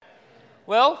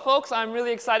Well, folks, I'm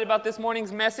really excited about this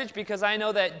morning's message because I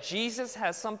know that Jesus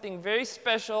has something very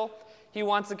special he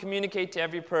wants to communicate to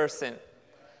every person.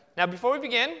 Now, before we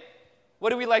begin, what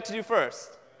do we like to do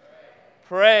first?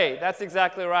 Pray. That's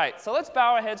exactly right. So let's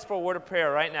bow our heads for a word of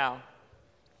prayer right now.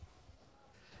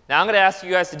 Now, I'm going to ask you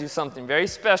guys to do something very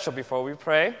special before we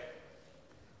pray.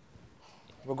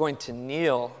 We're going to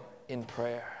kneel in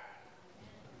prayer.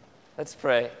 Let's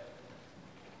pray.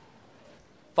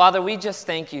 Father, we just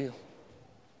thank you.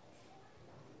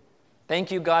 Thank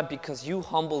you, God, because you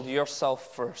humbled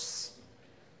yourself first.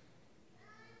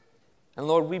 And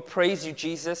Lord, we praise you,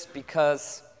 Jesus,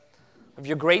 because of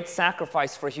your great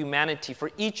sacrifice for humanity, for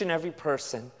each and every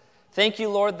person. Thank you,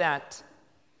 Lord, that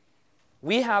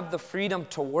we have the freedom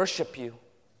to worship you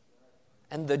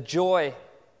and the joy,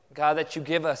 God, that you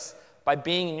give us by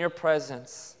being in your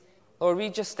presence. Lord, we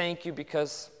just thank you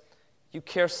because you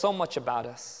care so much about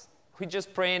us. We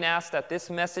just pray and ask that this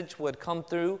message would come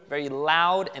through very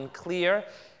loud and clear,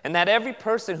 and that every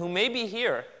person who may be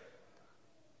here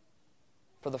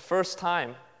for the first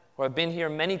time, or have been here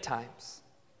many times,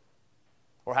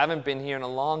 or haven't been here in a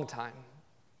long time,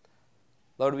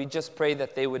 Lord, we just pray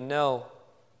that they would know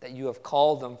that you have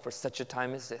called them for such a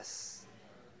time as this.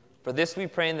 For this we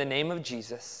pray in the name of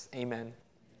Jesus. Amen.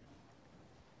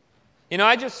 You know,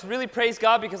 I just really praise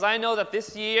God because I know that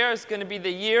this year is going to be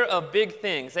the year of big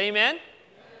things. Amen?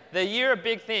 The year of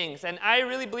big things. And I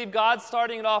really believe God's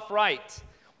starting it off right.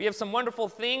 We have some wonderful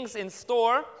things in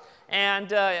store. And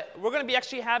we're going to be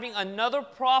actually having another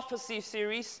prophecy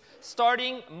series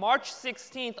starting March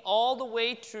 16th all the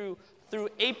way through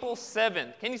April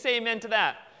 7th. Can you say amen to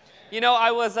that? You know,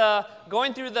 I was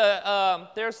going through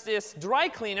there's this dry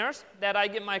cleaners that I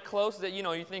get my clothes that, you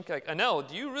know, you think like, Anil,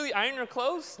 do you really iron your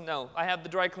clothes? No, I have the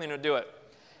dry cleaner do it.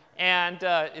 And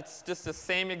it's just the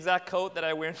same exact coat that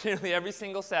I wear nearly every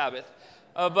single Sabbath.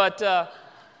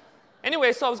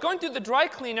 Anyway, so I was going through the dry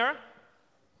cleaner,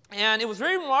 and it was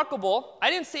very remarkable.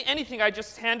 I didn't say anything. I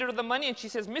just handed her the money, and she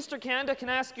says, Mr. Kanda, can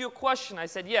I ask you a question? I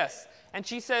said, yes. And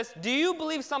she says, do you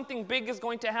believe something big is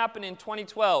going to happen in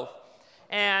 2012?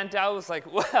 And I was like,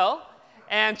 well,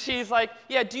 and she's like,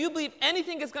 yeah, do you believe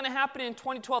anything is going to happen in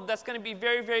 2012 that's going to be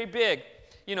very, very big?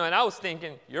 You know, and I was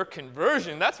thinking, your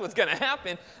conversion, that's what's going to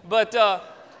happen. But,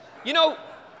 you know,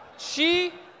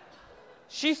 she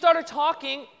started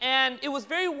talking, and it was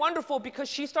very wonderful because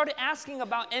she started asking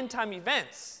about end-time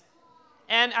events.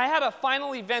 And I had a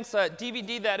Final Events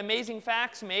DVD that Amazing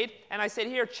Facts made, and I said,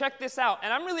 here, check this out.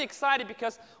 And I'm really excited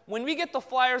because when we get the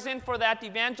flyers in for that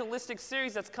evangelistic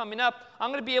series that's coming up, I'm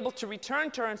going to be able to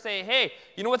return to her and say, hey,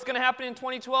 you know what's going to happen in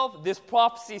 2012? This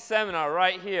prophecy seminar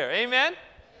right here. Amen?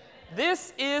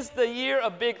 This is the year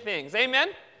of big things.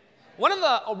 Amen? One of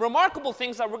the remarkable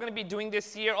things that we're going to be doing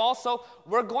this year also,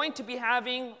 we're going to be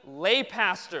having lay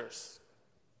pastors.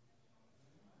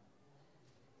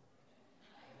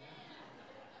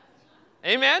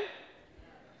 Amen?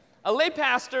 A lay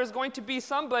pastor is going to be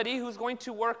somebody who's going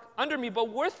to work under me,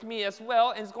 but with me as well,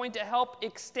 and is going to help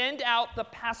extend out the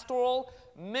pastoral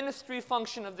ministry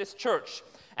function of this church.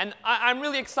 And I'm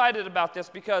really excited about this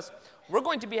because we're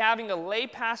going to be having a lay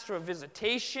pastor of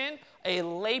visitation, a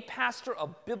lay pastor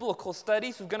of biblical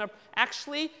studies who's going to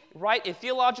actually write a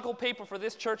theological paper for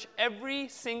this church every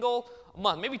single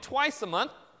month, maybe twice a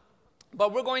month.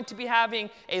 But we're going to be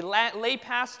having a lay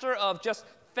pastor of just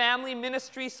family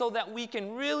ministry so that we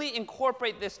can really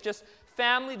incorporate this just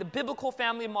family, the biblical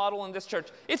family model in this church.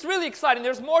 It's really exciting.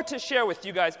 There's more to share with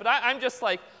you guys, but I'm just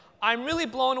like, I'm really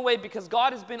blown away because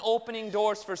God has been opening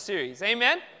doors for series.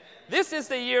 Amen? This is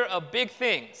the year of big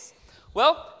things.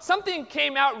 Well, something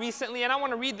came out recently, and I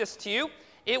want to read this to you.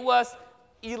 It was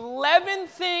 11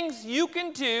 things you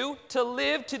can do to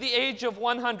live to the age of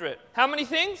 100. How many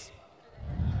things?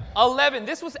 11.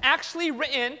 This was actually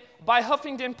written by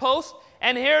Huffington Post.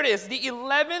 And here it is, the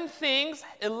 11 things,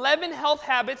 11 health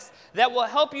habits that will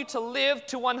help you to live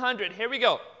to 100. Here we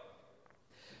go.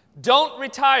 Don't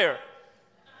retire.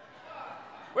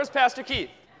 Where's Pastor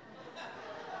Keith?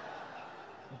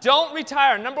 Don't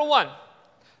retire, number 1.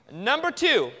 Number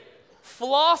 2,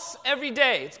 floss every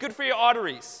day. It's good for your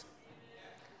arteries.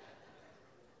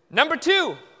 Number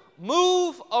 2,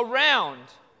 move around.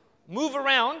 Move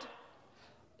around.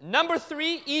 Number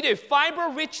 3, eat a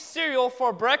fiber-rich cereal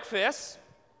for breakfast.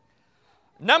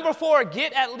 Number 4,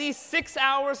 get at least 6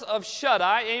 hours of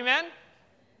shut-eye. Amen?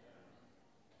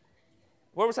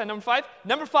 Where was I? Number 5?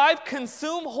 Number 5,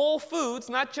 consume whole foods,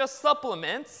 not just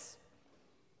supplements.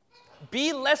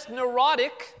 Be less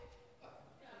neurotic.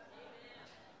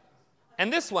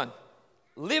 And this one,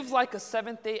 live like a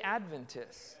Seventh-day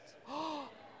Adventist.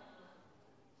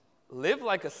 Live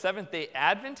like a Seventh-day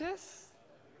Adventist?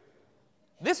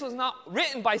 This was not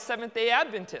written by Seventh-day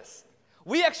Adventists.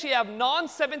 We actually have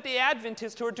non-Seventh-day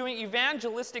Adventists who are doing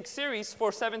evangelistic series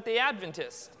for Seventh-day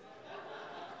Adventists.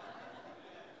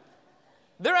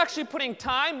 They're actually putting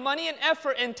time, money, and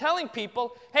effort in telling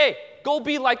people, hey, go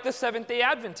be like the Seventh-day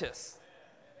Adventists.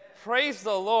 Praise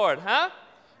the Lord, huh?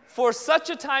 For such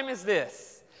a time as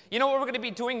this. You know what we're going to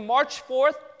be doing? March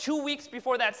 4th, 2 weeks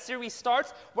before that series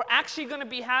starts, we're actually going to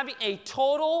be having a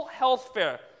total health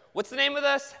fair. What's the name of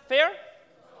this fair?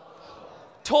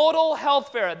 Total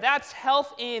health fair. That's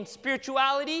health in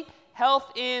spirituality,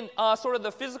 health in sort of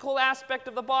the physical aspect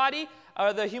of the body,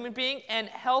 or the human being, and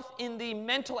health in the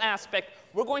mental aspect.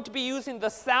 We're going to be using the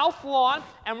South Lawn,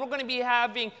 and we're going to be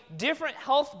having different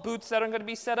health booths that are going to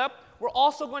be set up. We're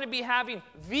also going to be having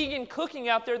vegan cooking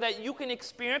out there that you can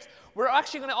experience. We're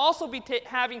actually going to also be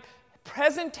having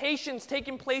presentations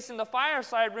taking place in the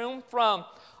fireside room from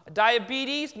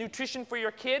diabetes, nutrition for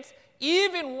your kids,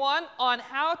 even one on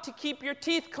how to keep your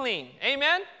teeth clean.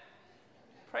 Amen?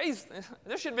 Praise.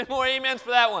 There should have been more amens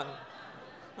for that one.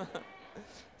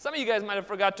 Some of you guys might have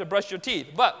forgot to brush your teeth,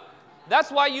 but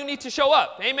that's why you need to show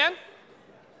up. Amen?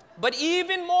 But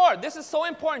even more, this is so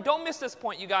important. Don't miss this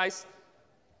point, you guys.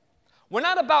 We're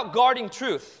not about guarding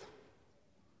truth.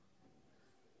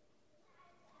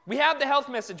 We have the health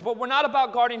message, but we're not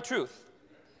about guarding truth.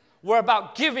 We're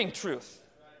about giving truth.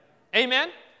 Amen?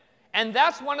 And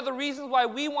that's one of the reasons why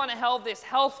we want to have this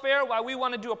health fair, why we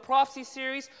want to do a prophecy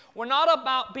series. We're not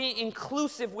about being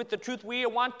inclusive with the truth. We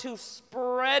want to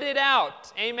spread it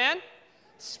out. Amen?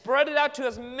 Spread it out to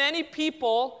as many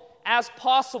people as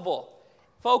possible.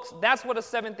 Folks, that's what a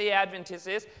Seventh-day Adventist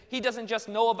is. He doesn't just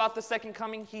know about the second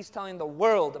coming. He's telling the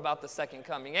world about the second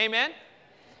coming. Amen?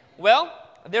 Well,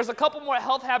 there's a couple more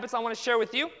health habits I want to share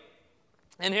with you.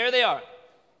 And here they are.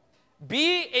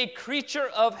 Be a creature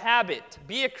of habit.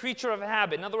 Be a creature of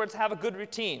habit. In other words, have a good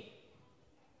routine.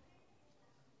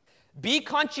 Be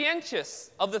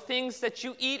conscientious of the things that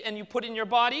you eat and you put in your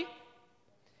body.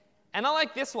 And I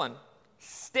like this one.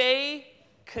 Stay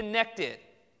connected.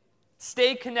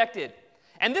 Stay connected.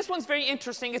 And this one's very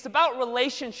interesting. It's about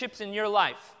relationships in your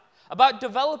life. About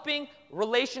developing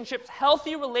relationships,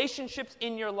 healthy relationships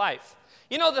in your life.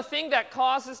 You know, the thing that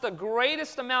causes the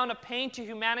greatest amount of pain to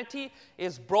humanity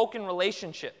is broken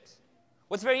relationships.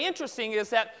 What's very interesting is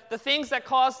that the things that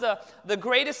cause the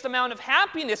greatest amount of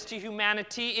happiness to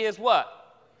humanity is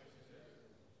what?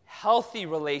 Healthy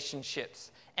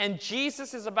relationships. And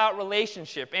Jesus is about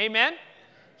relationship. Amen?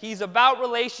 He's about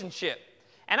relationship.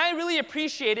 And I really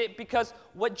appreciate it because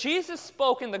what Jesus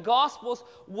spoke in the Gospels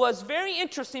was very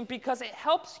interesting because it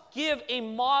helps give a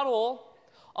model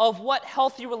of what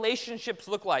healthy relationships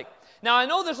look like. Now, I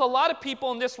know there's a lot of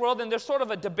people in this world, and there's sort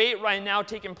of a debate right now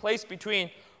taking place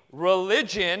between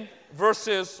religion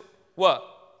versus what?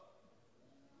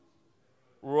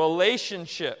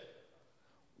 Relationship.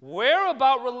 We're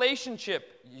about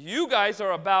relationship. You guys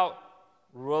are about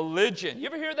religion. You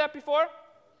ever hear that before?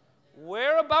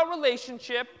 We're about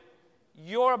relationship.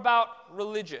 You're about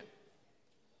religion.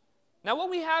 Now,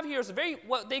 what we have here is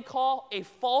what they call a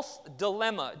false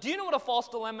dilemma. Do you know what a false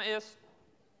dilemma is?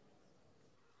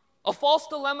 A false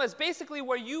dilemma is basically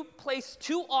where you place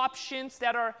two options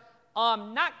that are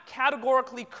not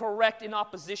categorically correct in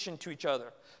opposition to each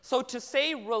other. So to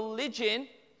say religion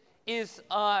is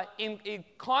in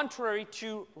contrary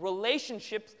to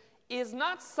relationships is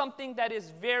not something that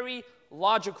is very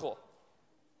logical.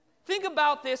 Think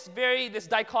about this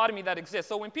dichotomy that exists.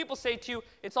 So when people say to you,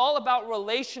 it's all about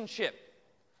relationship,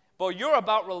 but you're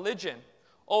about religion.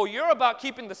 Oh, you're about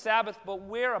keeping the Sabbath, but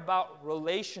we're about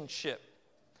relationship.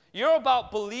 You're about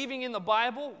believing in the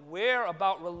Bible, we're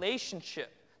about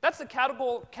relationship. That's a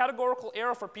categorical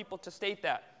error for people to state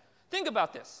that. Think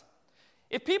about this.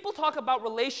 If people talk about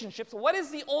relationships, what is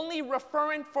the only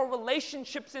referent for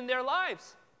relationships in their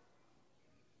lives?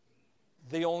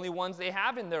 The only ones they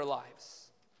have in their lives,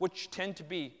 which tend to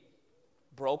be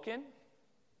broken,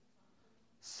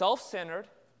 self-centered,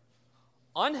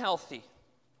 unhealthy.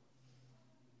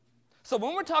 So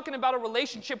when we're talking about a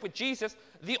relationship with Jesus,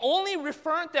 the only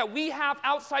referent that we have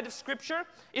outside of Scripture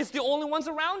is the only ones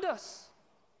around us.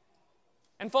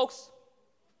 And folks,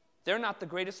 they're not the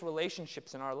greatest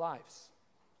relationships in our lives.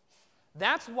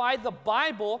 That's why the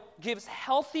Bible gives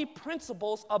healthy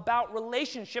principles about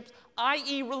relationships,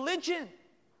 i.e. religion.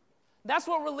 That's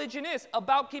what religion is,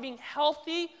 about giving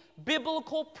healthy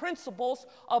biblical principles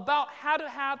about how to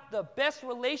have the best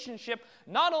relationship,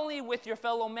 not only with your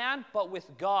fellow man, but with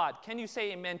God. Can you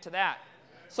say amen to that?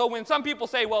 So when some people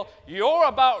say, well, you're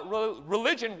about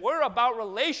religion, we're about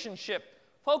relationship,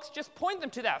 folks, just point them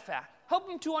to that fact. Help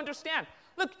them to understand.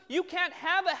 Look, you can't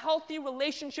have a healthy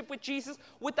relationship with Jesus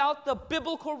without the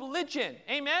biblical religion.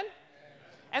 Amen?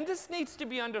 And this needs to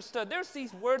be understood. There's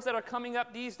these words that are coming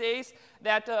up these days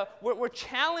that we're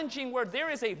challenging, where there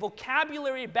is a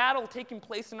vocabulary battle taking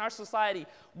place in our society.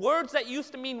 Words that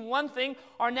used to mean one thing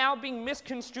are now being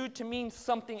misconstrued to mean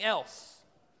something else.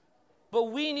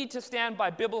 But we need to stand by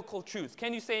biblical truths.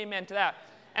 Can you say amen to that?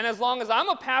 And as long as I'm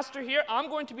a pastor here, I'm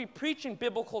going to be preaching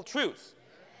biblical truths.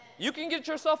 You can get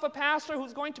yourself a pastor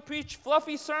who's going to preach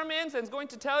fluffy sermons and is going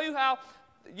to tell you how,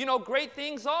 great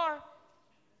things are.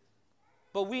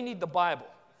 But we need the Bible.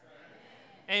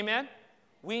 Amen?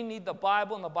 We need the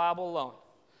Bible and the Bible alone.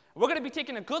 We're going to be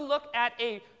taking a good look at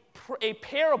a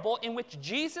parable in which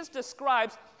Jesus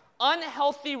describes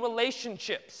unhealthy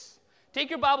relationships. Take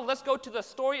your Bible, let's go to the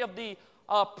story of the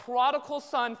prodigal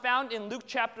son found in Luke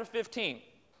chapter 15.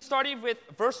 Starting with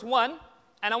verse 1,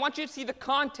 and I want you to see the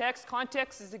context.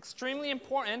 Context is extremely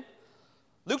important.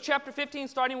 Luke chapter 15,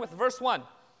 starting with verse 1.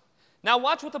 Now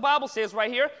watch what the Bible says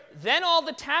right here. Then all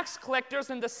the tax collectors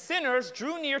and the sinners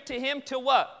drew near to him to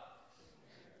what?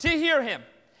 To hear him.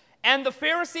 And the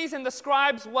Pharisees and the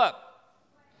scribes what?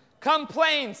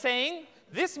 Complained, saying,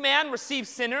 this man receives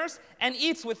sinners and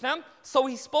eats with them. So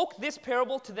he spoke this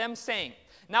parable to them, saying.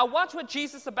 Now watch what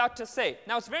Jesus is about to say.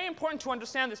 Now it's very important to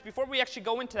understand this. Before we actually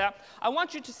go into that, I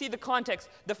want you to see the context.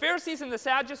 The Pharisees and the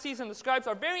Sadducees and the scribes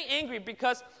are very angry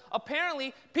because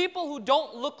apparently people who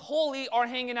don't look holy are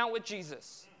hanging out with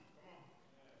Jesus.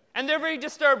 And they're very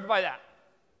disturbed by that.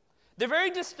 They're very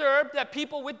disturbed that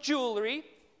people with jewelry,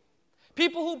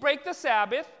 people who break the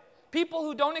Sabbath, people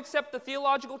who don't accept the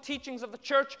theological teachings of the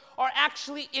church are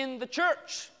actually in the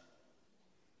church.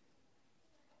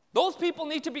 Those people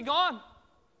need to be gone.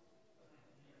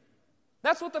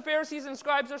 That's what the Pharisees and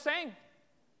scribes are saying.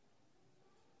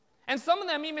 And some of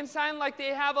them even sound like they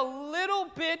have a little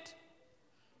bit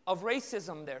of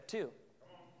racism there too.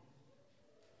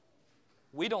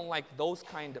 We don't like those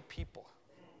kind of people.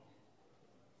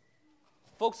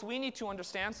 Folks, we need to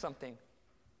understand something.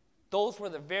 Those were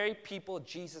the very people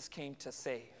Jesus came to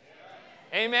save.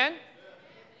 Amen?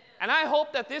 And I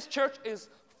hope that this church is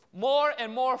more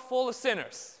and more full of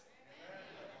sinners.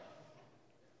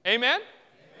 Amen?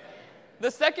 The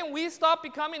second we stop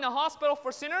becoming a hospital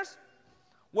for sinners,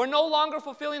 we're no longer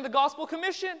fulfilling the gospel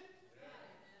commission.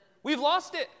 We've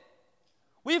lost it.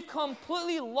 We've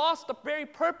completely lost the very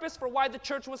purpose for why the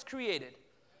church was created.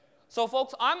 So,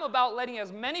 folks, I'm about letting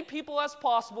as many people as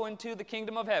possible into the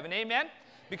kingdom of heaven. Amen?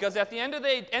 Because at the end of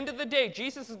the day,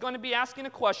 Jesus is going to be asking a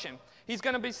question. He's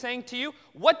going to be saying to you,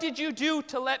 what did you do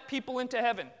to let people into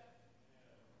heaven?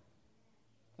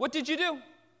 What did you do?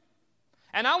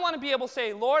 And I want to be able to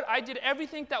say, Lord, I did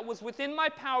everything that was within my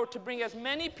power to bring as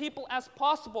many people as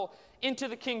possible into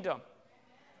the kingdom.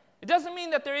 It doesn't mean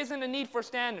that there isn't a need for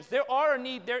standards. There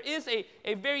is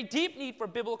a very deep need for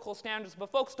biblical standards. But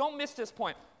folks, don't miss this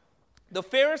point. The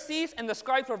Pharisees and the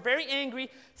scribes were very angry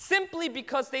simply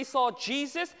because they saw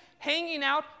Jesus hanging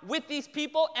out with these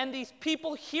people and these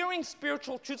people hearing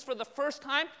spiritual truths for the first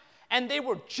time, and they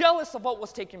were jealous of what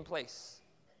was taking place.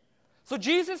 So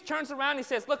Jesus turns around and he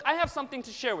says, look, I have something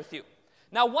to share with you.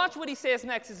 Now watch what he says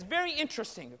next. It's very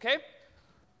interesting, okay?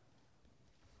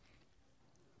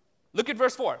 Look at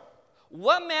verse 4.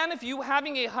 What man of you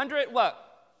having 100 what?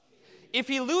 If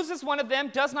he loses one of them,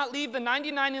 does not leave the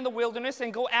 99 in the wilderness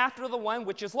and go after the one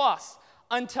which is lost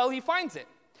until he finds it.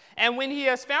 And when he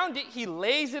has found it, he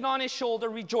lays it on his shoulder,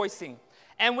 rejoicing.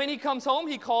 And when he comes home,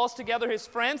 he calls together his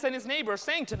friends and his neighbors,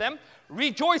 saying to them,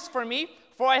 rejoice for me,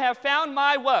 for I have found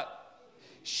my what?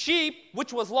 Sheep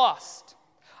which was lost.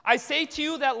 I say to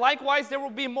you that likewise there will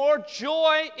be more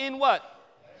joy in what?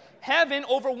 Heaven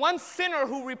over one sinner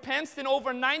who repents than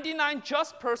over 99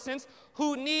 just persons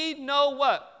who need no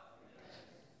what?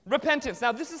 Repentance.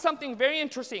 Now this is something very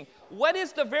interesting. What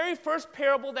is the very first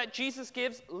parable that Jesus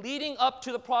gives leading up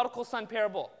to the prodigal son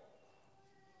parable?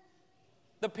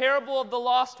 The parable of the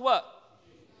lost what?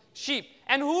 Sheep.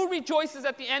 And who rejoices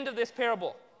at the end of this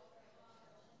parable?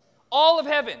 All of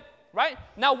heaven. Right?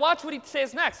 Now watch what he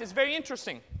says next. It's very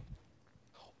interesting.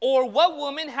 Or what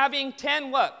woman having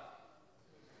 10 what?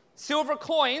 Silver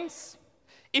coins,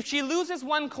 if she loses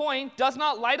one coin, does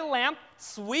not light a lamp,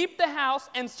 sweep the house,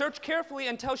 and search carefully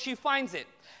until she finds it.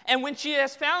 And when she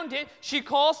has found it, she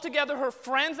calls together her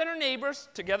friends and her neighbors,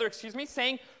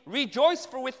 saying, rejoice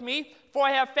with me, for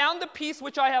I have found the piece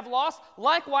which I have lost.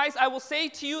 Likewise, I will say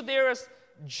to you, there is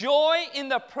joy in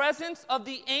the presence of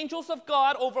the angels of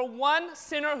God over one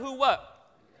sinner who what?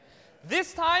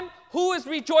 This time, who is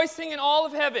rejoicing in all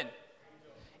of heaven?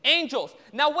 Angels.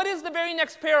 Now, what is the very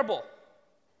next parable?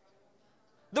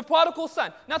 The prodigal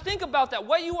son. Now think about that.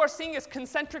 What you are seeing is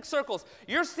concentric circles.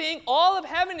 You're seeing all of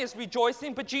heaven is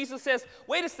rejoicing, but Jesus says,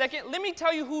 wait a second, let me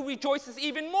tell you who rejoices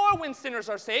even more when sinners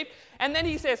are saved. And then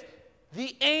he says,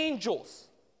 the angels.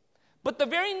 But the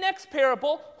very next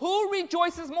parable, who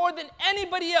rejoices more than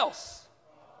anybody else?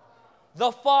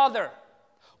 The Father.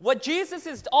 What Jesus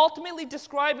is ultimately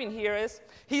describing here is,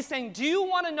 he's saying, do you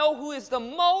want to know who is the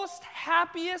most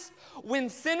happiest when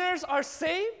sinners are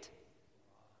saved?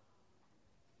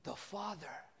 The Father.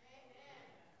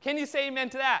 Can you say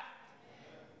amen to that?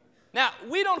 Now,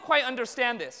 we don't quite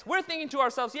understand this. We're thinking to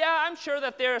ourselves, yeah, I'm sure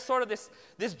that there is sort of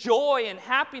this joy and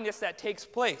happiness that takes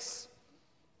place.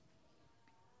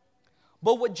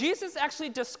 But what Jesus actually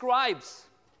describes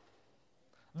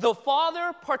the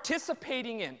Father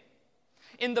participating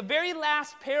in the very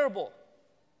last parable,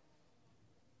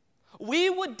 we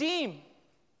would deem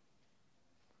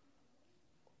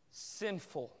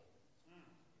sinful.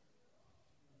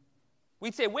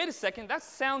 We'd say, wait a second, that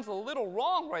sounds a little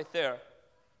wrong right there.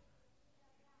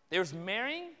 There's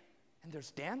marrying and there's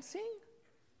dancing?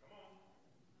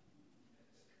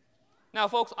 Now,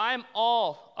 folks, I'm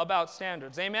all about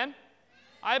standards. Amen?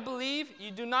 I believe you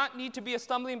do not need to be a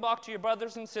stumbling block to your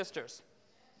brothers and sisters.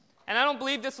 And I don't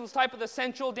believe this was type of the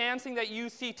sensual dancing that you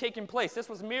see taking place. This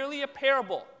was merely a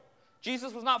parable.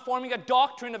 Jesus was not forming a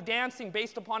doctrine of dancing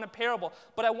based upon a parable.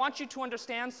 But I want you to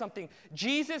understand something.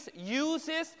 Jesus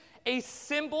uses a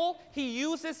symbol. He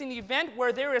uses an event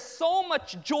where there is so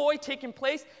much joy taking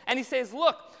place. And he says,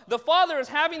 look, the Father is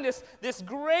having this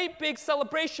great big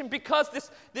celebration because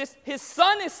his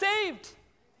Son is saved.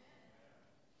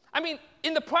 I mean,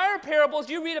 in the prior parables,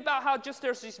 you read about how just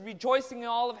there's this rejoicing in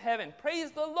all of heaven. Praise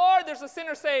the Lord, there's a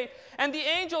sinner saved. And the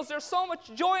angels, there's so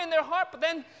much joy in their heart. But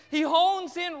then he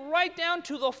hones in right down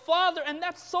to the Father. And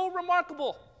that's so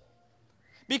remarkable.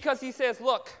 Because he says,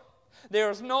 look,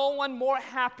 there's no one more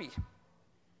happy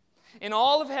in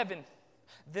all of heaven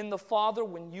than the Father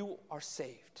when you are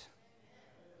saved.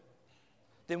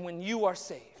 Than when you are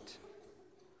saved.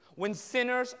 When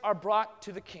sinners are brought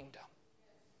to the kingdom.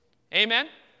 Amen?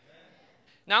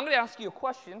 Now I'm going to ask you a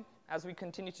question as we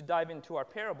continue to dive into our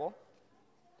parable.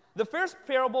 The first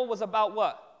parable was about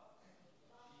what?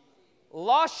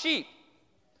 Lost sheep.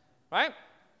 Right?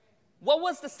 What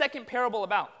was the second parable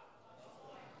about?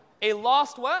 A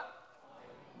lost what?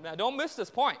 Now don't miss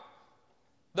this point.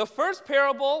 The first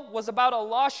parable was about a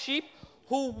lost sheep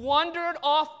who wandered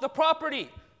off the property.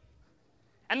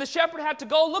 And the shepherd had to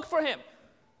go look for him.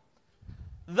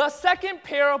 The second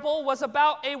parable was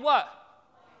about a what?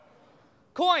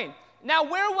 Coin. Now,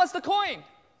 where was the coin?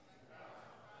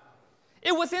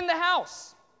 It was in the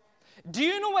house. Do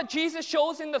you know what Jesus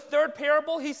shows in the third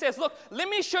parable? He says, look, let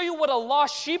me show you what a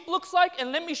lost sheep looks like,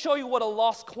 and let me show you what a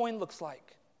lost coin looks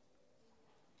like.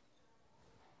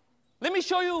 Let me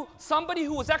show you somebody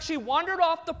who was actually wandered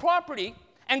off the property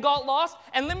and got lost,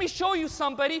 and let me show you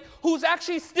somebody who's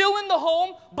actually still in the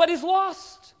home but is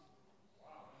lost.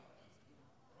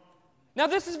 Now,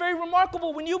 this is very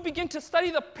remarkable. When you begin to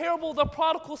study the parable of the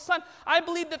prodigal son, I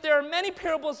believe that there are many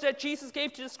parables that Jesus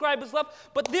gave to describe his love,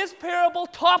 but this parable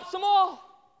tops them all.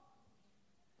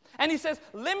 And he says,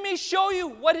 let me show you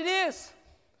what it is,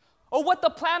 or what the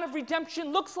plan of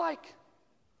redemption looks like.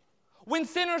 When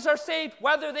sinners are saved,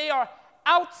 whether they are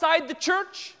outside the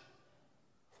church,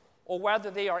 or whether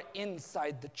they are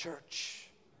inside the church,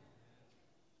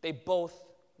 they both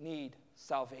need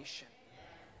salvation.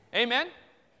 Amen?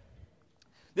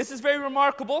 This is very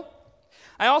remarkable.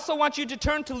 I also want you to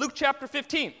turn to Luke chapter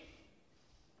 15.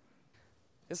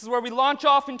 This is where we launch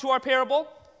off into our parable.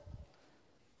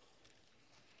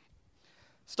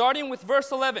 Starting with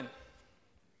verse 11.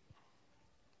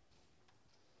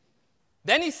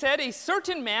 Then he said, a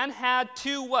certain man had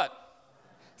two what?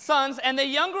 Sons, and the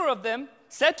younger of them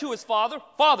said to his father,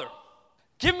 Father,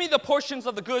 give me the portions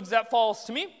of the goods that falls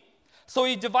to me. So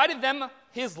he divided them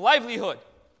his livelihood.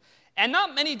 And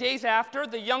not many days after,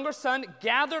 the younger son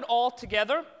gathered all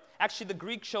together. Actually, the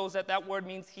Greek shows that that word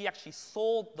means he actually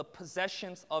sold the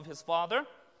possessions of his father.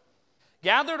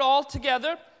 Gathered all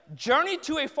together, journeyed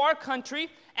to a far country,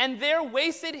 and there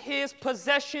wasted his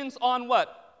possessions on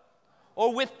what?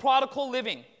 Or with prodigal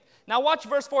living. Now watch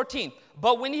verse 14.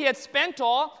 But when he had spent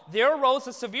all, there arose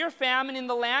a severe famine in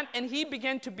the land, and he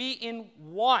began to be in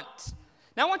want.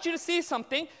 Now I want you to see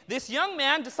something. This young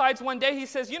man decides one day, he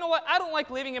says, you know what, I don't like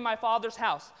living in my father's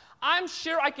house. I'm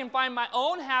sure I can find my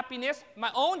own happiness,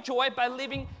 my own joy by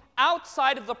living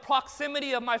outside of the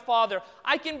proximity of my father.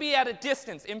 I can be at a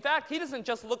distance. In fact, he doesn't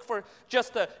just look for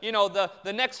just the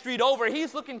next street over.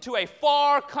 He's looking to a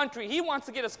far country. He wants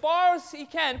to get as far as he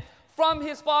can from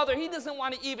his father. He doesn't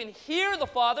want to even hear the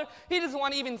father. He doesn't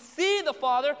want to even see the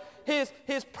father. His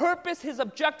purpose, his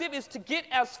objective is to get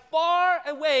as far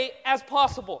away as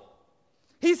possible.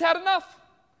 He's had enough.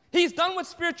 He's done with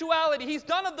spirituality. He's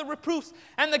done of the reproofs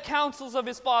and the counsels of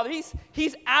his father.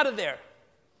 He's out of there.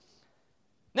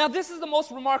 Now, this is the most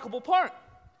remarkable part.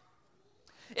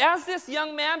 As this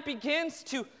young man begins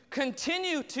to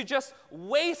continue to just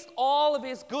waste all of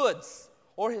his goods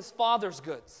or his father's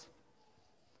goods,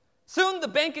 soon the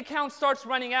bank account starts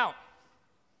running out.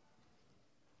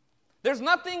 There's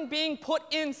nothing being put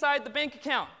inside the bank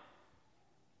account.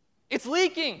 It's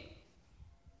leaking.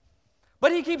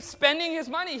 But he keeps spending his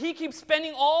money. He keeps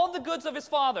spending all the goods of his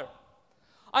father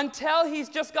until he's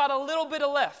just got a little bit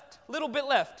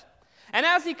left. And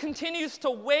as he continues to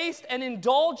waste and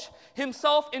indulge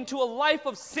himself into a life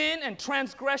of sin and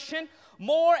transgression,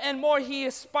 more and more he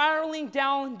is spiraling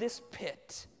down this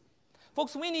pit.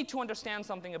 Folks, we need to understand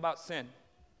something about sin.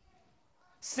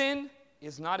 Sin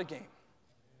is not a game.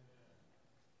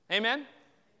 Amen?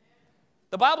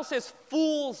 The Bible says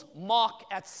fools mock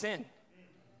at sin.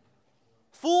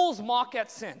 Fools mock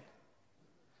at sin.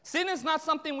 Sin is not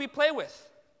something we play with.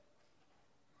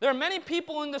 There are many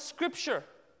people in the scripture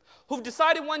who've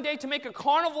decided one day to make a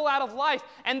carnival out of life,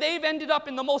 and they've ended up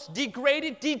in the most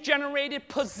degraded, degenerated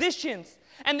positions.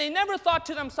 And they never thought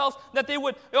to themselves that they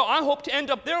would, I hope to end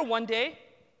up there one day.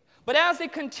 But as they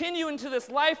continue into this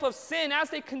life of sin, as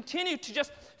they continue to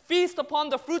just feast upon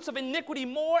the fruits of iniquity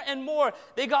more and more,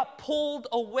 they got pulled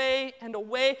away,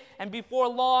 and before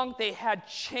long, they had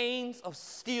chains of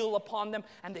steel upon them,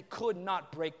 and they could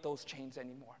not break those chains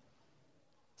anymore.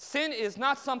 Sin is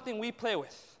not something we play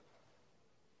with.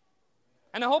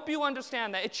 And I hope you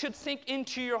understand that. It should sink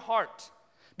into your heart,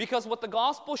 because what the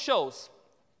gospel shows,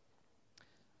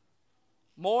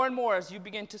 more and more as you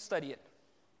begin to study it,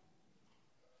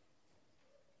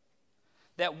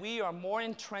 that we are more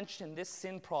entrenched in this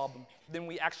sin problem than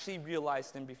we actually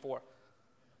realized in before.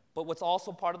 But what's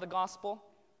also part of the gospel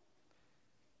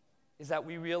is that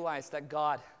we realize that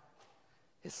God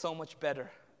is so much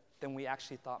better than we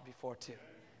actually thought before too.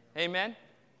 Amen?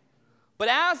 But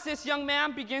as this young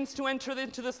man begins to enter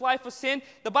into this life of sin,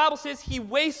 the Bible says he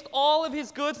wastes all of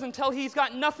his goods until he's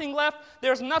got nothing left.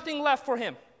 There's nothing left for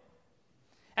him.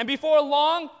 And before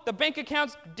long, the bank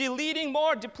account's depleting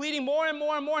more and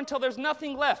more until there's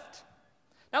nothing left.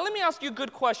 Now let me ask you a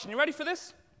good question. You ready for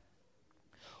this?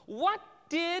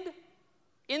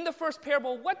 In the first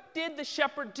parable, what did the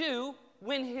shepherd do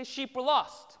when his sheep were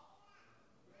lost?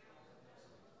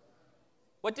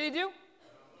 What did he do?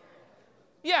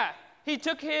 Yeah, he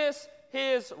took his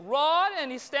rod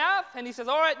and his staff, and he says,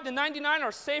 all right, the 99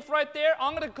 are safe right there.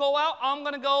 I'm going to go out. I'm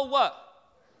going to go what?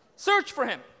 Search for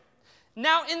him.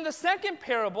 Now, in the second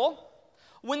parable,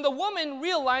 when the woman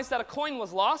realized that a coin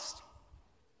was lost,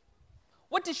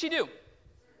 what did she do?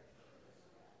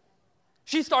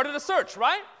 She started a search,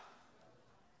 right?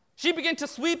 She began to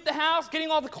sweep the house,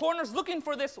 getting all the corners, looking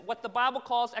for this, what the Bible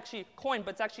calls actually coin,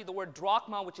 but it's actually the word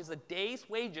drachma, which is a day's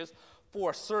wages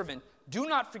for a servant. Do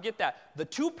not forget that. The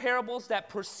two parables that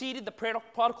preceded the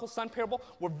prodigal son parable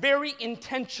were very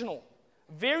intentional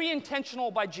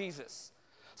by Jesus.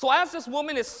 So as this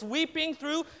woman is sweeping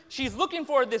through, she's looking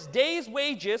for this day's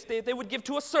wages they would give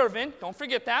to a servant. Don't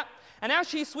forget that. And as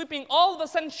she's sweeping, all of a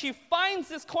sudden she finds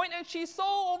this coin, and she's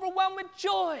so overwhelmed with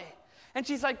joy. And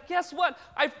she's like, guess what?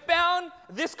 I found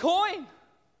this coin.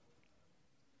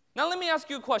 Now let me ask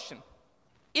you a question.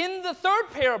 In the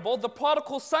third parable, the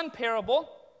prodigal son parable,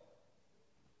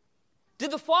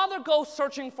 did the father go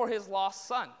searching for his lost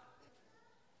son?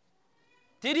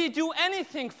 Did he do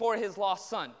anything for his lost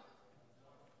son?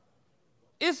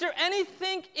 Is there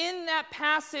anything in that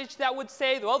passage that would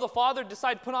say, well, the father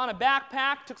decided to put on a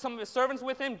backpack, took some of his servants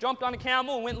with him, jumped on a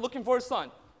camel, and went looking for his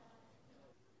son?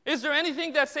 Is there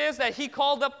anything that says that he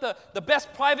called up the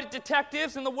best private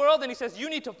detectives in the world and he says,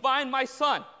 you need to find my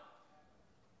son?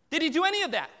 Did he do any of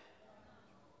that?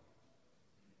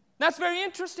 That's very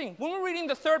interesting. When we're reading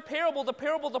the third parable, the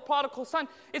parable of the prodigal son,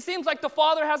 it seems like the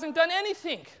father hasn't done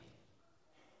anything.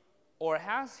 Or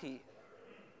has he?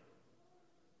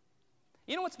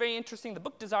 You know what's very interesting? The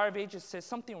book Desire of Ages says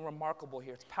something remarkable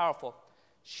here. It's powerful.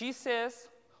 She says,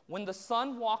 when the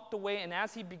son walked away and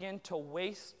as he began to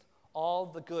waste all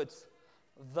the goods,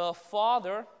 the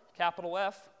father, capital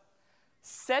F,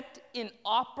 set in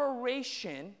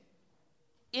operation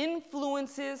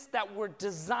influences that were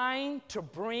designed to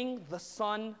bring the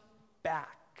son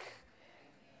back.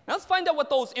 Now let's find out what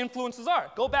those influences are.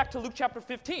 Go back to Luke chapter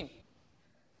 15.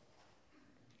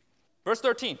 Verse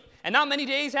 13. And not many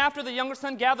days after, the younger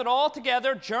son gathered all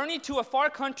together, journeyed to a far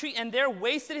country, and there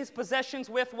wasted his possessions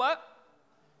with what?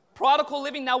 Prodigal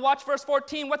living. Now watch verse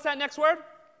 14. What's that next word?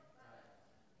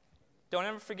 Don't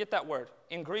ever forget that word.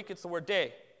 In Greek, it's the word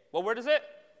day. What word is it?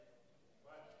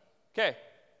 Okay.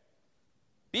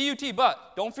 B-U-T,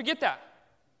 but. Don't forget that.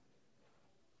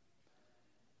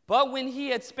 But when he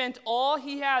had spent all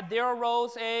he had, there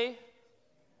arose a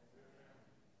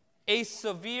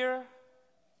severe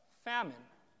famine.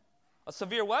 A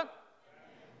severe what?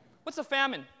 What's a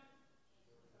famine?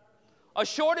 A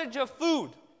shortage of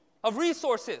food, of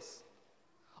resources.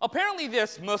 Apparently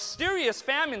this mysterious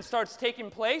famine starts taking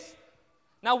place.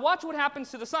 Now watch what happens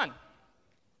to the son.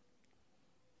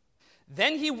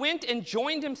 Then he went and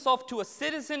joined himself to a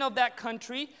citizen of that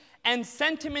country and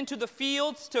sent him into the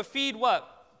fields to feed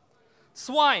what?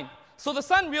 Swine. So the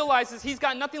son realizes he's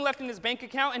got nothing left in his bank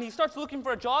account, and he starts looking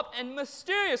for a job, and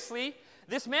mysteriously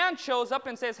this man shows up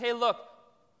and says, hey, look,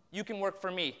 you can work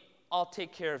for me. I'll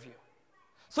take care of you.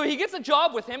 So he gets a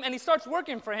job with him, and he starts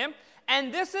working for him,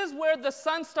 and this is where the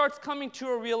son starts coming to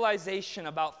a realization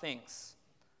about things.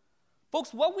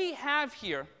 Folks, what we have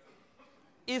here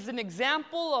is an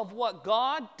example of what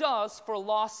God does for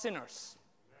lost sinners.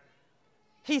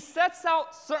 He sets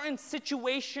out certain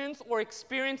situations or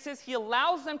experiences. He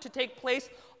allows them to take place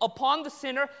upon the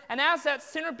sinner. And as that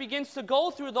sinner begins to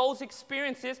go through those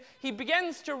experiences, he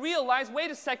begins to realize, wait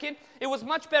a second, it was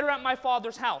much better at my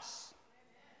Father's house.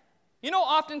 You know,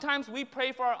 oftentimes we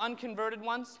pray for our unconverted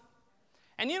ones.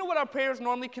 And you know what our prayers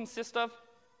normally consist of?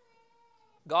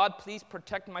 God, please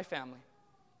protect my family.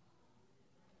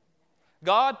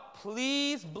 God,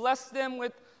 please bless them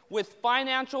with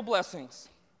financial blessings.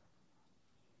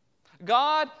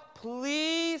 God,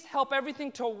 please help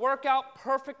everything to work out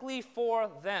perfectly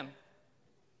for them.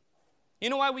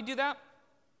 You know why we do that?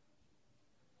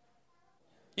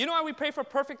 You know why we pray for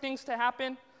perfect things to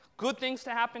happen, good things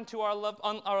to happen to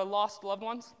our lost loved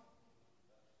ones?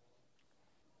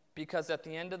 Because at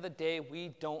the end of the day,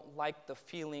 we don't like the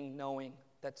feeling knowing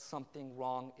that something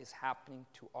wrong is happening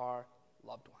to our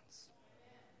loved ones.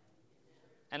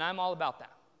 And I'm all about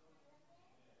that.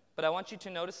 But I want you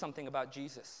to notice something about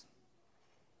Jesus.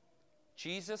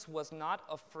 Jesus was not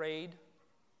afraid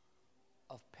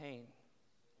of pain.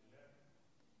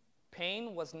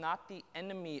 Pain was not the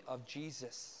enemy of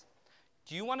Jesus.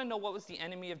 Do you want to know what was the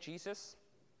enemy of Jesus?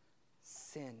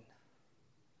 Sin.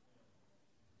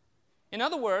 In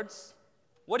other words,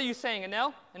 what are you saying,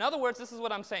 Anil? In other words, this is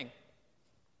what I'm saying.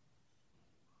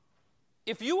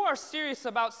 If you are serious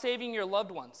about saving your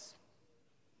loved ones,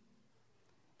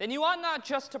 then you ought not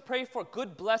just to pray for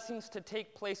good blessings to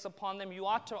take place upon them, you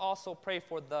ought to also pray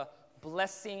for the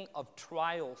blessing of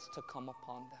trials to come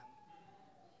upon them.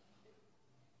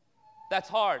 That's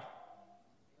hard.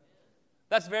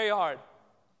 That's very hard.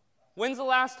 When's the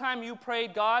last time you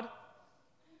prayed, God,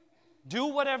 do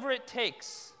whatever it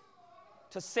takes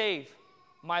to save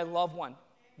my loved one?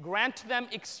 Grant them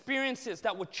experiences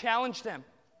that would challenge them,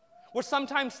 where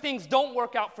sometimes things don't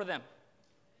work out for them.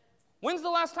 When's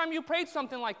the last time you prayed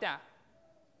something like that?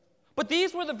 But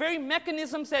these were the very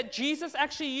mechanisms that Jesus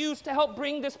actually used to help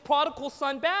bring this prodigal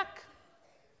son back.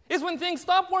 Is when things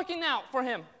stopped working out for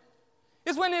him.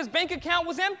 Is when his bank account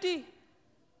was empty.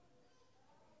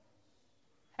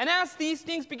 And as these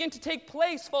things begin to take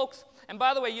place, folks, and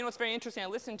by the way, you know, it's very interesting. I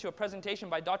listened to a presentation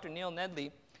by Dr. Neil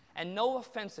Nedley, and no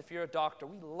offense if you're a doctor.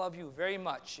 We love you very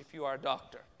much if you are a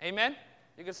doctor. Amen?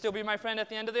 You can still be my friend at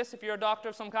the end of this if you're a doctor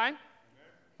of some kind?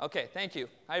 Okay, thank you.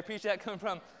 I appreciate that coming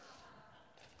from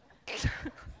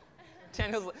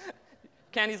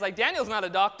Candy's like, Daniel's not a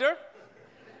doctor.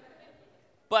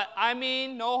 But I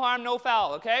mean, no harm, no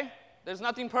foul, okay? There's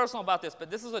nothing personal about this,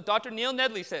 but this is what Dr. Neil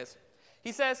Nedley says.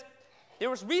 He says, there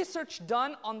was research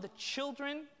done on the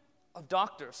children of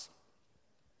doctors,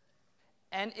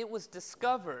 and it was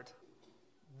discovered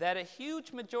that a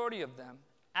huge majority of them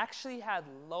actually had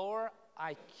lower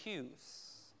IQs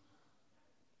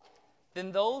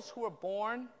than those who were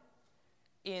born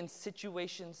in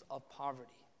situations of poverty.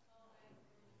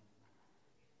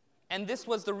 And this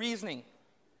was the reasoning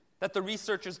that the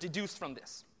researchers deduced from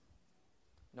this.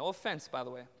 No offense, by the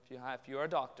way, if you're a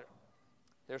doctor,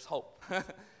 there's hope.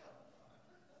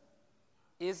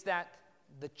 Is that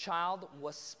the child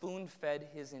was spoon-fed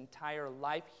his entire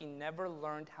life. He never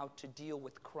learned how to deal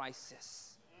with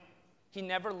crisis. He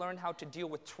never learned how to deal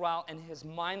with trial, and his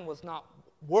mind was not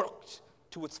worked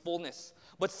to its fullness.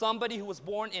 But somebody who was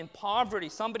born in poverty,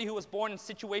 somebody who was born in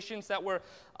situations that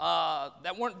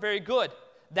weren't very good,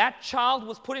 that child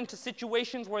was put into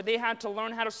situations where they had to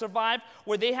learn how to survive,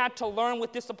 where they had to learn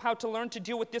how to learn to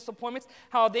deal with disappointments,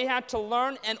 how they had to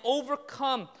learn and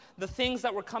overcome the things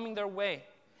that were coming their way.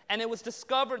 And it was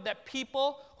discovered that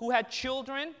people who had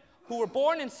children who were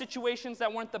born in situations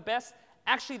that weren't the best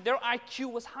actually their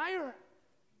IQ was higher.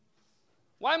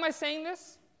 Why am I saying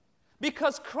this?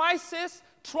 Because crisis,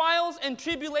 trials, and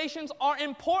tribulations are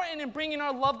important in bringing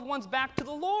our loved ones back to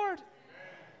the Lord.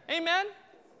 Amen?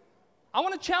 I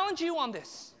want to challenge you on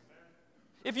this.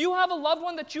 If you have a loved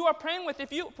one that you are praying with,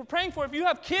 if you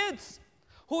have kids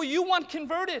who you want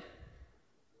converted,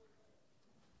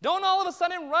 don't all of a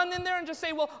sudden run in there and just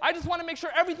say, well, I just want to make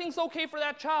sure everything's okay for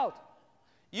that child.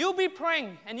 You be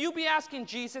praying and you be asking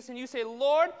Jesus and you say,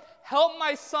 Lord, help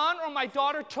my son or my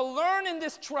daughter to learn in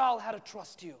this trial how to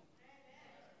trust you.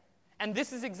 And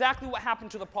this is exactly what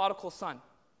happened to the prodigal son.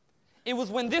 It was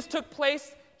when this took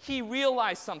place, he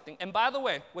realized something. And by the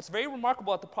way, what's very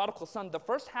remarkable about the prodigal son, the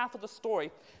first half of the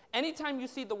story, anytime you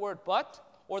see the word but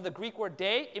or the Greek word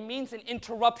de, it means an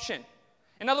interruption.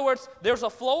 In other words, there's a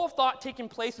flow of thought taking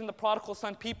place in the prodigal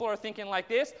son. People are thinking like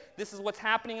this is what's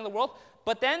happening in the world.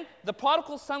 But then the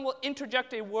prodigal son will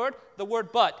interject a word, the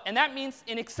word but, and that means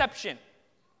an exception.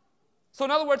 So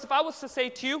in other words, if I was to say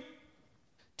to you,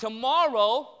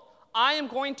 tomorrow I am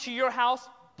going to your house,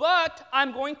 but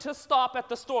I'm going to stop at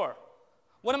the store.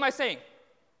 What am I saying?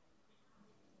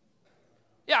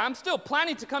 Yeah, I'm still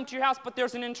planning to come to your house, but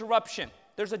there's an interruption.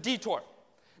 There's a detour.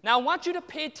 Now, I want you to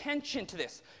pay attention to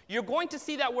this. You're going to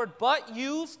see that word but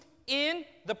used in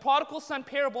the prodigal son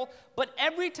parable, but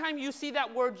every time you see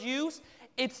that word used,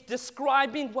 it's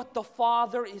describing what the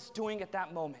father is doing at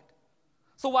that moment.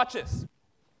 So watch this.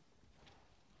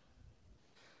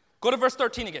 Go to verse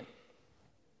 13 again.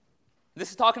 This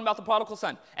is talking about the prodigal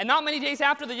son. And not many days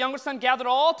after, the younger son gathered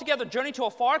all together, journeyed to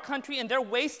a far country, and there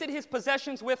wasted his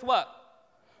possessions with what?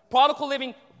 Prodigal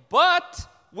living. But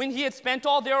when he had spent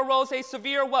all, there arose a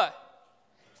severe what?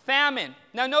 Famine.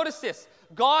 Now notice this.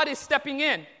 God is stepping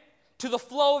in to the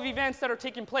flow of events that are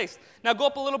taking place. Now go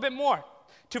up a little bit more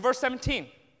to verse 17.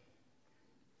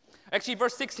 Actually,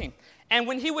 verse 16. And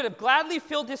when he would have gladly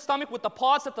filled his stomach with the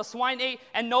pods that the swine ate,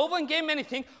 and no one gave him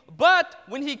anything, but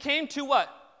when he came to what?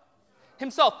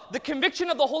 Himself. The conviction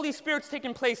of the Holy Spirit's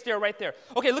taking place there, right there.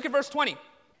 Okay, look at verse 20.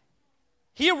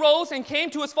 He arose and came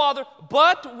to his father,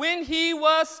 but when he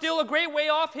was still a great way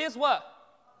off, his what?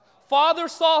 Father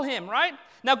saw him, right?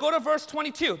 Now go to verse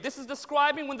 22. This is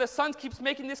describing when the son keeps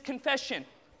making this confession.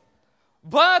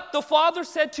 But the father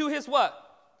said to his what?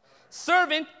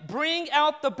 Servant, bring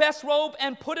out the best robe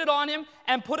and put it on him,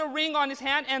 and put a ring on his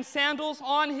hand and sandals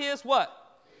on his what?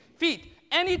 Feet.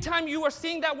 Anytime you are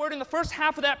seeing that word in the first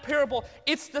half of that parable,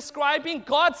 it's describing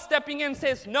God stepping in and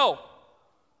says, no,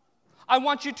 I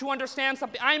want you to understand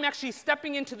something. I'm actually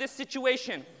stepping into this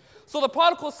situation. So the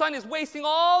prodigal son is wasting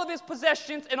all of his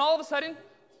possessions, and all of a sudden,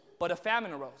 but a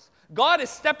famine arose. God is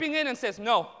stepping in and says,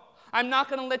 no, I'm not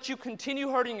going to let you continue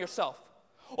hurting yourself.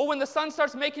 Or when the son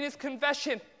starts making his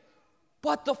confession,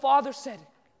 but the father said,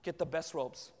 get the best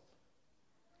robes.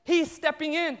 He's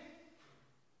stepping in.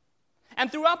 And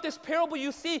throughout this parable,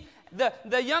 you see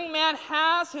the young man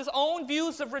has his own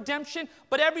views of redemption,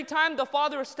 but every time the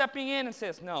father is stepping in and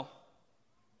says, no,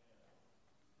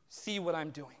 see what I'm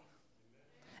doing.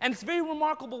 And it's very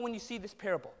remarkable when you see this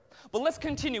parable. But let's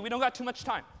continue. We don't got too much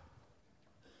time.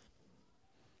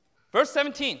 Verse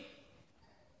 17.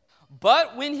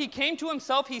 But when he came to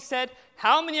himself, he said,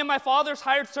 how many of my father's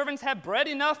hired servants have bread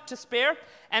enough to spare,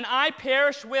 and I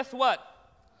perish with what?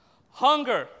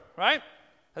 Hunger, right?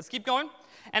 Let's keep going.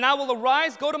 And I will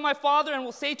arise, go to my father, and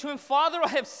will say to him, Father, I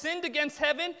have sinned against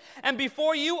heaven, and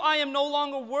before you I am no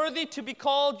longer worthy to be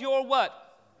called your what?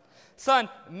 Son,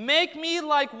 make me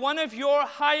like one of your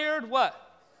hired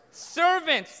what?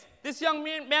 Servants. This young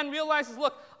man realizes,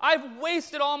 look, I've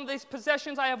wasted all these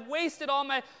possessions. I have wasted all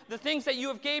the things that you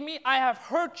have gave me. I have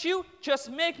hurt you.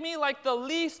 Just make me like the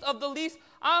least of the least.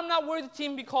 I'm not worthy to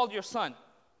even be called your son.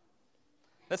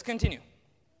 Let's continue.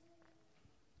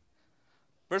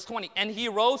 Verse 20, and he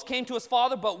arose, came to his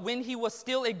father, but when he was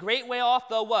still a great way off,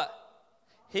 the what?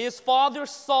 His father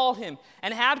saw him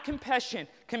and had compassion,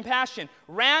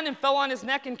 ran and fell on his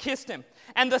neck and kissed him.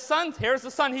 And the son, here's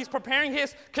the son, he's preparing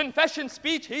his confession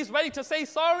speech. He's ready to say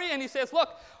sorry, and he says, look,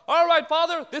 all right,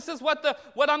 Father, this is what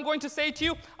I'm going to say to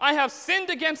you. I have sinned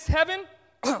against heaven,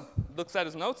 looks at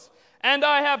his notes, and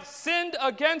I have sinned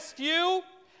against you,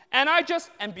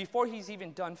 and before he's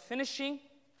even done finishing,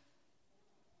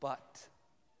 but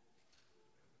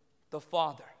the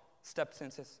father steps in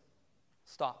and says,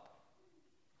 stop.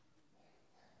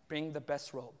 Bring the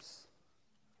best robes.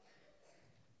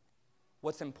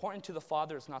 What's important to the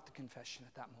father is not the confession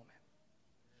at that moment.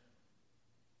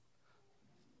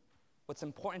 What's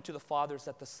important to the father is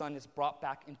that the son is brought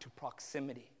back into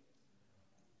proximity.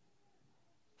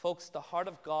 Folks, the heart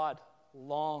of God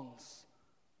longs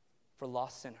for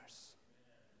lost sinners.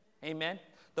 Amen?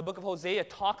 The book of Hosea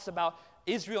talks about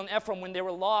Israel and Ephraim when they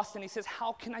were lost, and he says,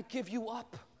 how can I give you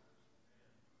up?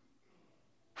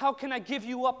 How can I give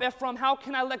you up, Ephraim? How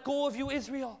can I let go of you,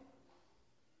 Israel?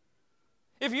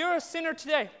 If you're a sinner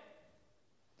today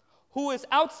who is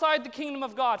outside the kingdom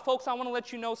of God, folks, I want to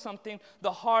let you know something.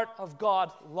 The heart of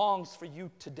God longs for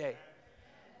you today.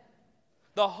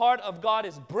 The heart of God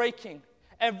is breaking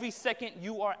every second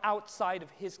you are outside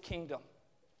of his kingdom.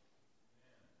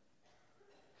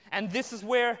 And this is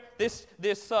where this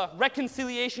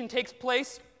reconciliation takes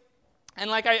place. And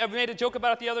like I made a joke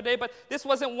about it the other day, but this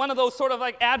wasn't one of those sort of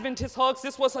like Adventist hugs.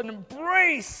 This was an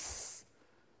embrace.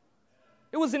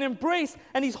 It was an embrace.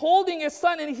 And he's holding his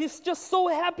son, and he's just so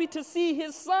happy to see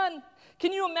his son.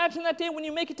 Can you imagine that day when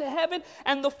you make it to heaven,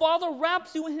 and the Father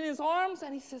wraps you in his arms,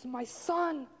 and he says, my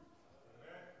son,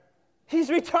 he's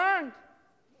returned.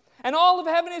 And all of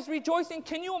heaven is rejoicing.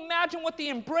 Can you imagine what the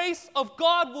embrace of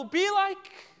God will be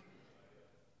like?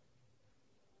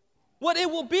 What it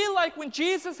will be like when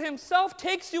Jesus himself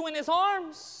takes you in his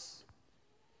arms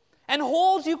and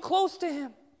holds you close to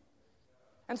him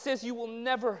and says, you will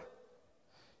never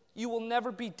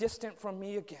be distant from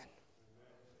me again.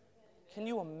 Can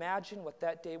you imagine what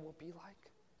that day will be like?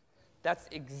 That's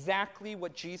exactly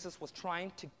what Jesus was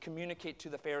trying to communicate to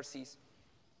the Pharisees.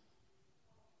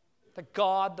 That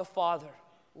God the Father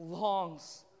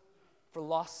longs for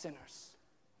lost sinners.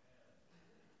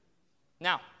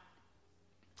 Now,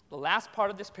 the last part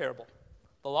of this parable,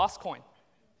 the lost coin.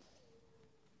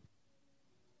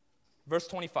 Verse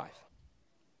 25.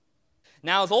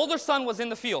 Now his older son was in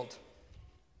the field.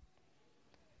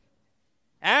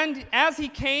 And as he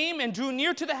came and drew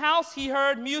near to the house, he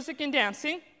heard music and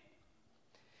dancing.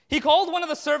 He called one of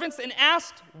the servants and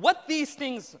asked what these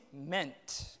things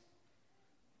meant.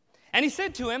 And he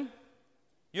said to him,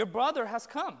 your brother has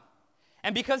come.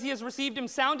 And because he has received him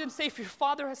sound and safe, your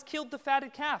father has killed the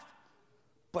fatted calf.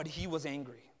 But he was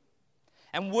angry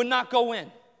and would not go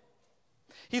in.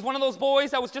 He's one of those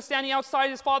boys that was just standing outside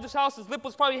his father's house. His lip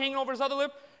was probably hanging over his other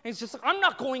lip. And he's just like, I'm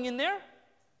not going in there.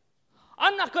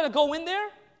 I'm not going to go in there.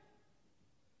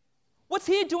 What's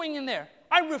he doing in there?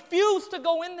 I refuse to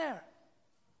go in there.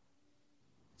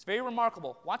 It's very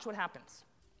remarkable. Watch what happens.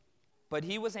 But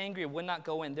he was angry and would not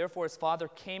go in. Therefore his father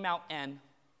came out and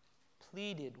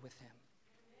pleaded with him.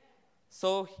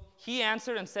 So he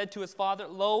answered and said to his father,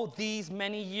 lo, these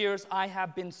many years I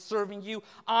have been serving you.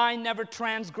 I never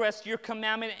transgressed your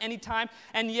commandment at any time,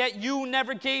 and yet you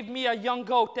never gave me a young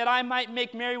goat that I might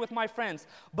make merry with my friends.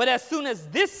 But as soon as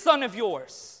this son of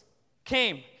yours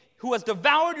came, who has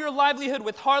devoured your livelihood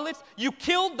with harlots, you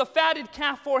killed the fatted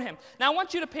calf for him. Now I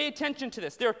want you to pay attention to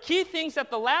this. There are key things that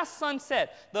the last son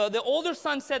said, the older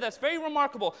son said, that's very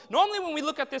remarkable. Normally when we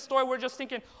look at this story, we're just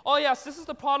thinking, oh yes, this is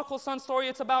the prodigal son story.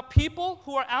 It's about people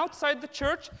who are outside the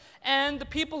church and the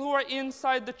people who are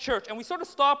inside the church. And we sort of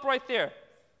stop right there.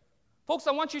 Folks,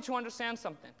 I want you to understand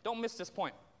something. Don't miss this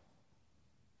point.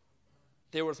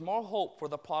 There was more hope for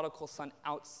the prodigal son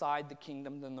outside the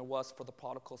kingdom than there was for the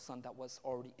prodigal son that was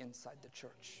already inside the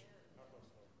church.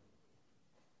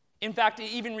 In fact, it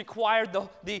even required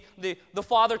the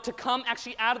father to come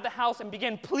actually out of the house and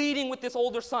begin pleading with this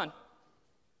older son.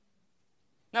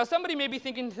 Now, somebody may be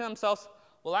thinking to themselves,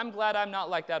 well, I'm glad I'm not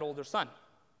like that older son.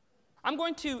 I'm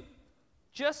going to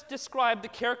just describe the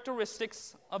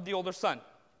characteristics of the older son.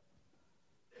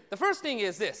 The first thing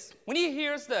is this. When he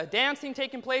hears the dancing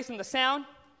taking place and the sound,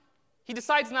 he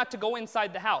decides not to go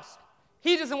inside the house.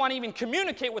 He doesn't want to even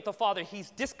communicate with the father.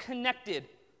 He's disconnected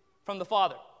from the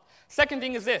father. Second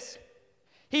thing is this.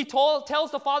 He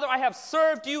tells the father, I have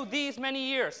served you these many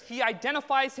years. He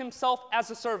identifies himself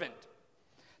as a servant.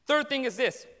 Third thing is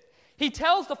this. He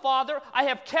tells the father, I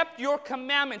have kept your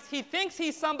commandments. He thinks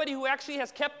he's somebody who actually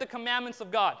has kept the commandments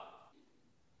of God.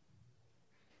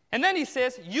 And then he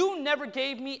says, you never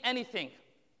gave me anything.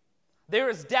 There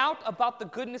is doubt about the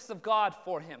goodness of God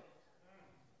for him.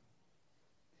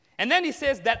 And then he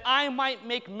says, that I might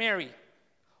make merry.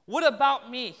 What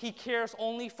about me? He cares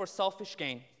only for selfish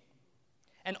gain.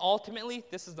 And ultimately,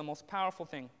 this is the most powerful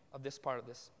thing of this part of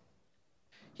this.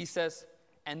 He says,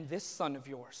 and this son of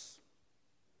yours.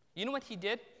 You know what he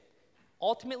did?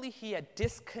 Ultimately, he had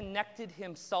disconnected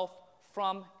himself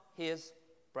from his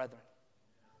brethren.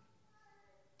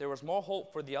 There was more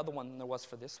hope for the other one than there was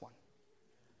for this one.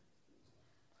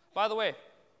 By the way,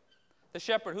 the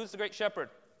shepherd, who's the great shepherd?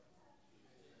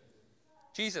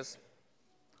 Jesus.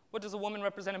 What does a woman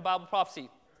represent in Bible prophecy?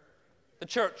 The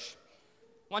church.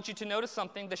 I want you to notice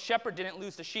something. The shepherd didn't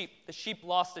lose the sheep. The sheep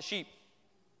lost the sheep.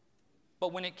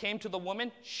 But when it came to the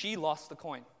woman, she lost the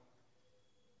coin.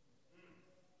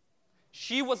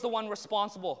 She was the one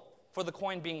responsible for the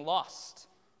coin being lost.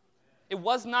 It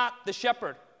was not the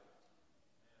shepherd.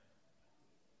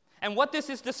 And what this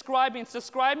is describing, it's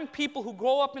describing people who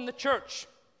grow up in the church,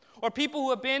 or people who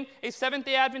have been a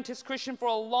Seventh-day Adventist Christian for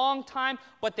a long time,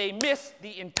 but they miss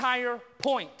the entire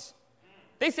point.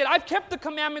 They said, I've kept the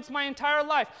commandments my entire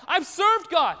life. I've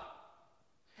served God.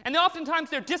 And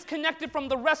oftentimes they're disconnected from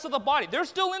the rest of the body. They're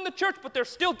still in the church, but they're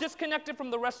still disconnected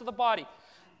from the rest of the body.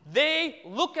 They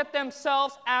look at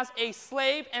themselves as a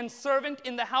slave and servant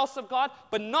in the house of God,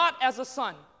 but not as a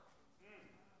son.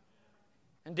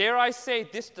 And dare I say,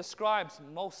 this describes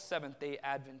most Seventh-day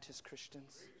Adventist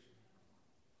Christians.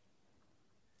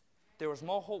 There was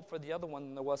more hope for the other one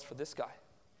than there was for this guy.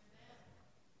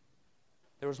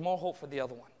 There was more hope for the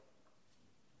other one.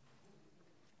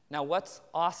 Now, what's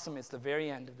awesome is the very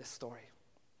end of this story.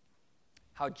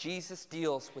 How Jesus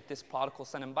deals with this prodigal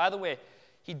son. And by the way,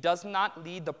 he does not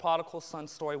lead the prodigal son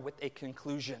story with a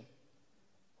conclusion.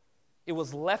 It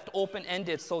was left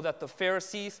open-ended so that the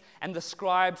Pharisees and the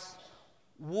scribes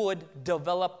would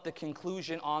develop the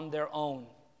conclusion on their own.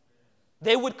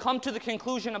 They would come to the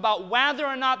conclusion about whether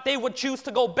or not they would choose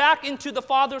to go back into the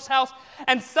Father's house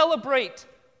and celebrate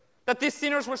that these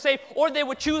sinners were saved, or they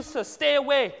would choose to stay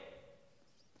away.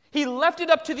 He left it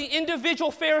up to the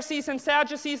individual Pharisees and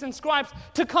Sadducees and scribes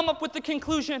to come up with the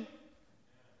conclusion.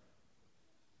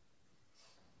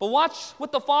 But watch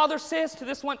what the Father says to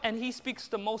this one, and he speaks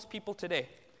to most people today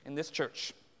in this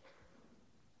church.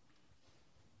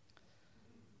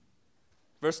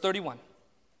 Verse 31.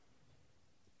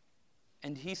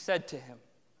 And he said to him,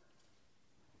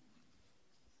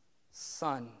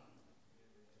 Son.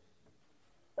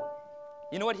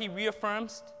 You know what he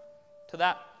reaffirms to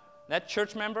that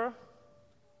church member?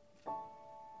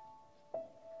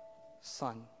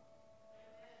 Son.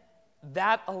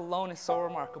 That alone is so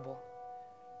remarkable.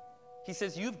 He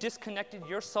says, you've disconnected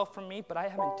yourself from me, but I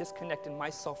haven't disconnected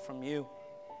myself from you.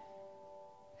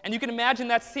 And you can imagine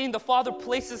that scene. The father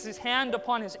places his hand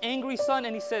upon his angry son,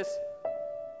 and he says,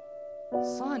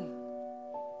 Son.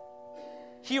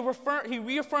 He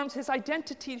reaffirms his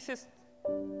identity. He says,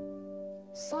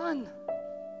 Son.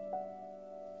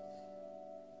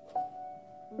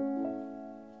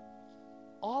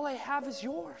 All I have is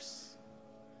yours.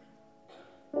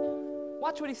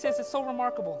 Watch what he says. It's so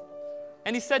remarkable.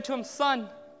 And he said to him, Son,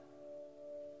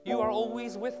 you are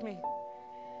always with me.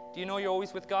 Do you know you're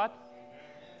always with God?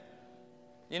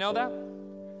 You know that?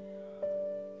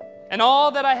 And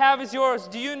all that I have is yours.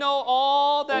 Do you know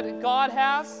all that God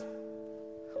has?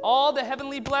 All the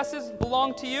heavenly blessings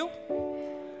belong to you?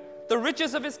 The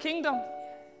riches of his kingdom.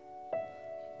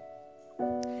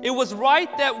 It was right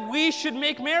that we should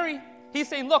make merry. He's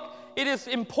saying, look, it is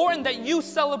important that you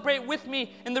celebrate with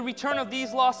me in the return of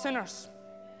these lost sinners.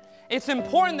 It's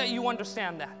important that you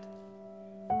understand that.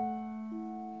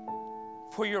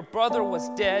 For your brother was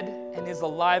dead and is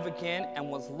alive again, and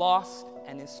was lost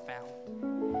and is found.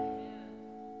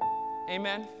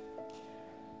 Amen.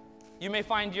 You may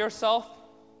find yourself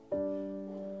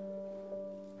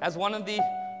as one of the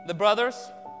brothers,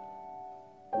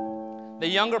 the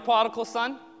younger prodigal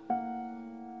son,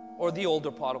 or the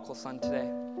older prodigal son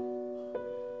today.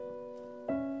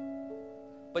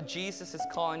 But Jesus is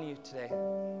calling you today.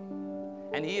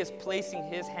 And he is placing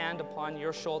his hand upon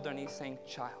your shoulder, and he's saying,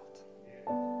 Child,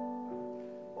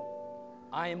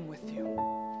 I am with you.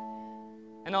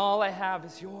 And all I have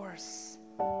is yours.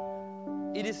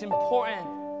 It is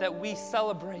important that we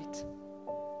celebrate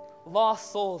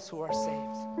lost souls who are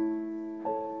saved.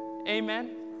 Amen.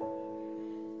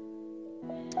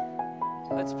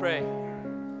 Let's pray.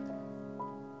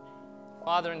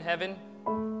 Father in heaven,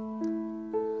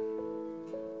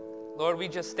 Lord, we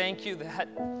just thank you that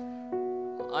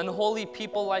unholy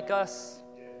people like us,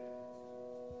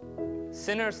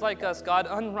 sinners like us, God,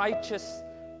 unrighteous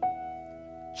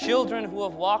children who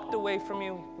have walked away from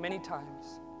you many times.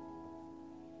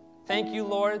 Thank you,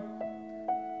 Lord,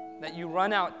 that you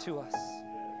run out to us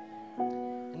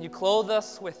and you clothe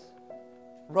us with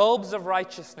robes of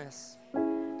righteousness.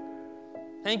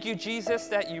 Thank you, Jesus,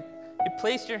 that you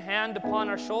place your hand upon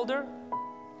our shoulder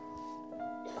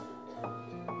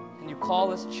and you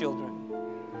call us children.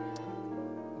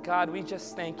 God, we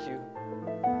just thank you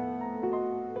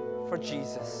for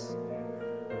Jesus.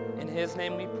 In his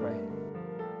name we pray.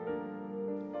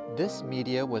 This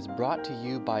media was brought to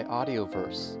you by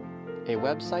Audioverse, a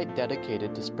website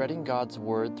dedicated to spreading God's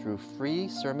Word through free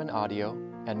sermon audio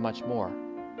and much more.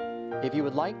 If you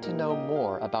would like to know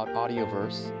more about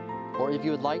Audioverse, or if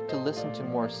you would like to listen to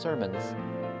more sermons,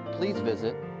 please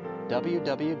visit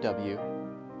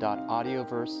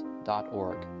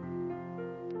www.audioverse.org.